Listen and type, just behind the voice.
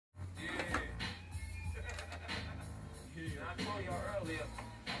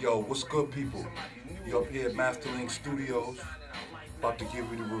Yo, what's good, people? We up here at Masterlink Studios, about to give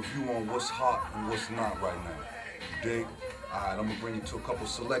you the review on what's hot and what's not right now. You dig? Alright, I'm gonna bring you to a couple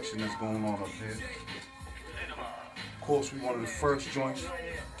selection that's going on up here. Of course, we one of the first joints.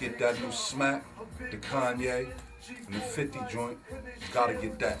 Get that new Smack, the Kanye, and the 50 joint. Gotta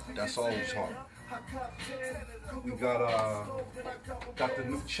get that. That's always hot. We got the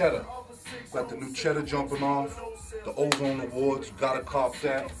new Cheddar. Got the new Cheddar jumping off. The Ozone Awards. Gotta cop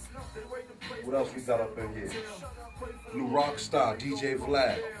that. What else we got up in here? New Rockstar, DJ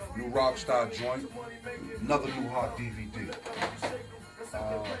Vlad. New Rockstar joint. Another new hot DVD.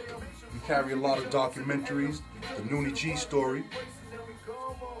 We carry a lot of documentaries. The Noonie G story.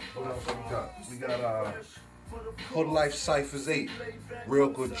 What else we got? We got Hood Life Cyphers 8. Real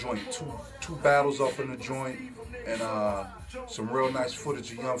good joint. Two battles up in the joint. And some real nice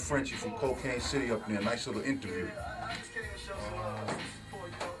footage of Young Frenchie from Cocaine City up there. Nice little interview.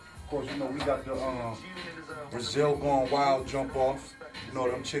 Of course, you know, we got the Brazil Gone Wild jump off. You know,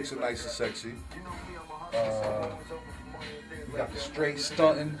 them chicks are nice and sexy. We got the Straight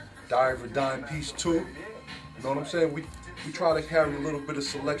Stuntin', Die for Dime Piece 2. You know what I'm saying? We try to carry a little bit of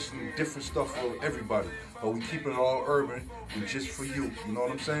selection and different stuff for everybody. But we keep it all urban and just for you. You know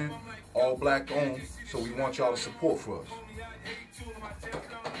what I'm saying? All black owned, so we want y'all to support for us.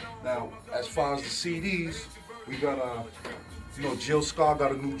 Now, as far as the CDs, we got you know, Jill Scott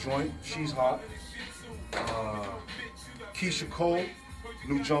got a new joint. She's hot. Keisha Cole,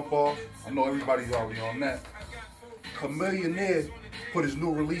 new jump off. I know everybody's already on that. Chameleonaire put his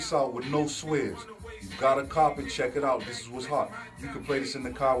new release out with no swears. You gotta cop it, check it out. This is what's hot. You can play this in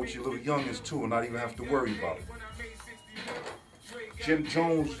the car with your little youngins too and not even have to worry about it. Jim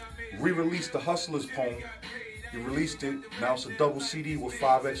Jones re-released the Hustler's poem. He released it. Now it's a double CD with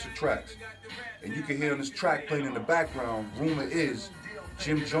 5 extra tracks. And you can hear on this track playing in the background, rumor is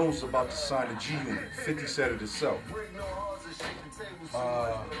Jim Jones is about to sign a G-Unit. 50 said it himself.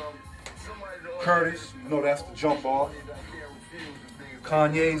 Curtis, you know that's the jump off.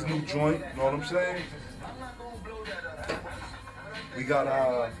 Kanye's new joint, you know what I'm saying? We got,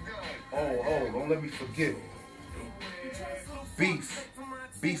 don't let me forget. Beef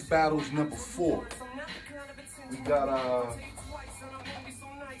Battles #4.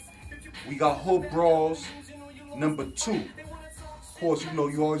 We got Hood Brawls #2. Of course, you know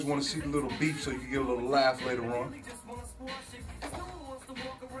you always want to see the little beef so you can get a little laugh later on.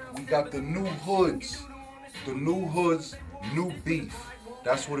 We got the New Hoods. The New Hoods, new beef.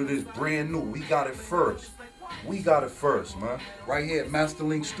 That's what it is, brand new. We got it first. We got it first, man. Right here at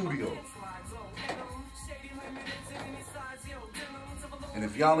Masterlink Studios. And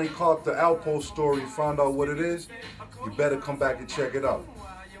if y'all ain't caught the Outpost story and found out what it is, you better come back and check it out.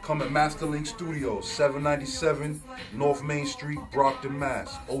 Come at Masterlink Studios, 797 North Main Street, Brockton,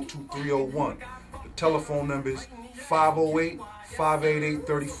 Mass. 02301. The telephone number is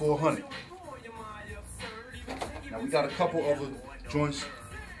 508-588-3400. Now we got a couple other joints.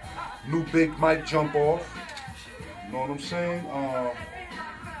 New Big Mike jump off. You know what I'm saying?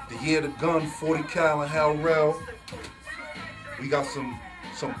 The Year the Gun, 40 Cal and Hal Rel. We got some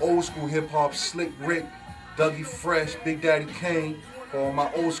old school hip hop, Slick Rick, Dougie Fresh, Big Daddy Kane, for all my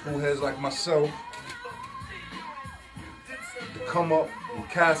old school heads like myself. The Come Up with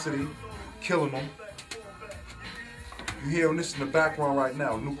Cassidy, killing them. You hearing this in the background right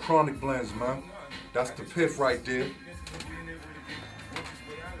now, new Chronic blends, man. That's the piff right there.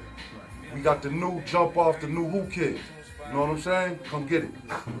 We got the new jump off, the new Who Kid. You know what I'm saying? Come get it.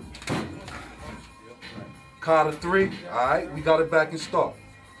 Carter 3, alright, we got it back in stock.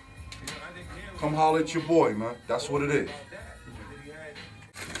 Come holler at your boy, man. That's what it is.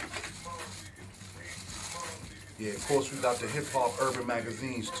 Yeah, of course we got the hip hop urban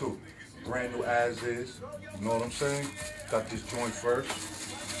magazines too. Brand new as is. You know what I'm saying? Got this joint first.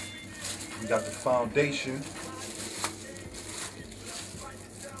 We got the Foundation.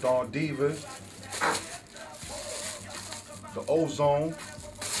 Dawn Divas. The Ozone.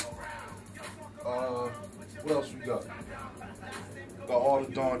 What else we got? Got all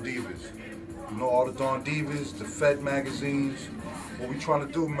the Dawn Divas. You know, all the Dawn Divas, the Fed magazines. What we trying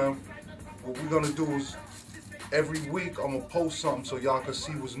to do, man, what we're gonna do is every week I'm gonna post something so y'all can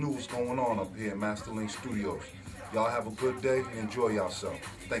see what's new, what's going on up here at Masterlink Studios. Y'all have a good day and enjoy yourself.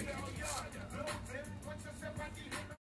 Thank you.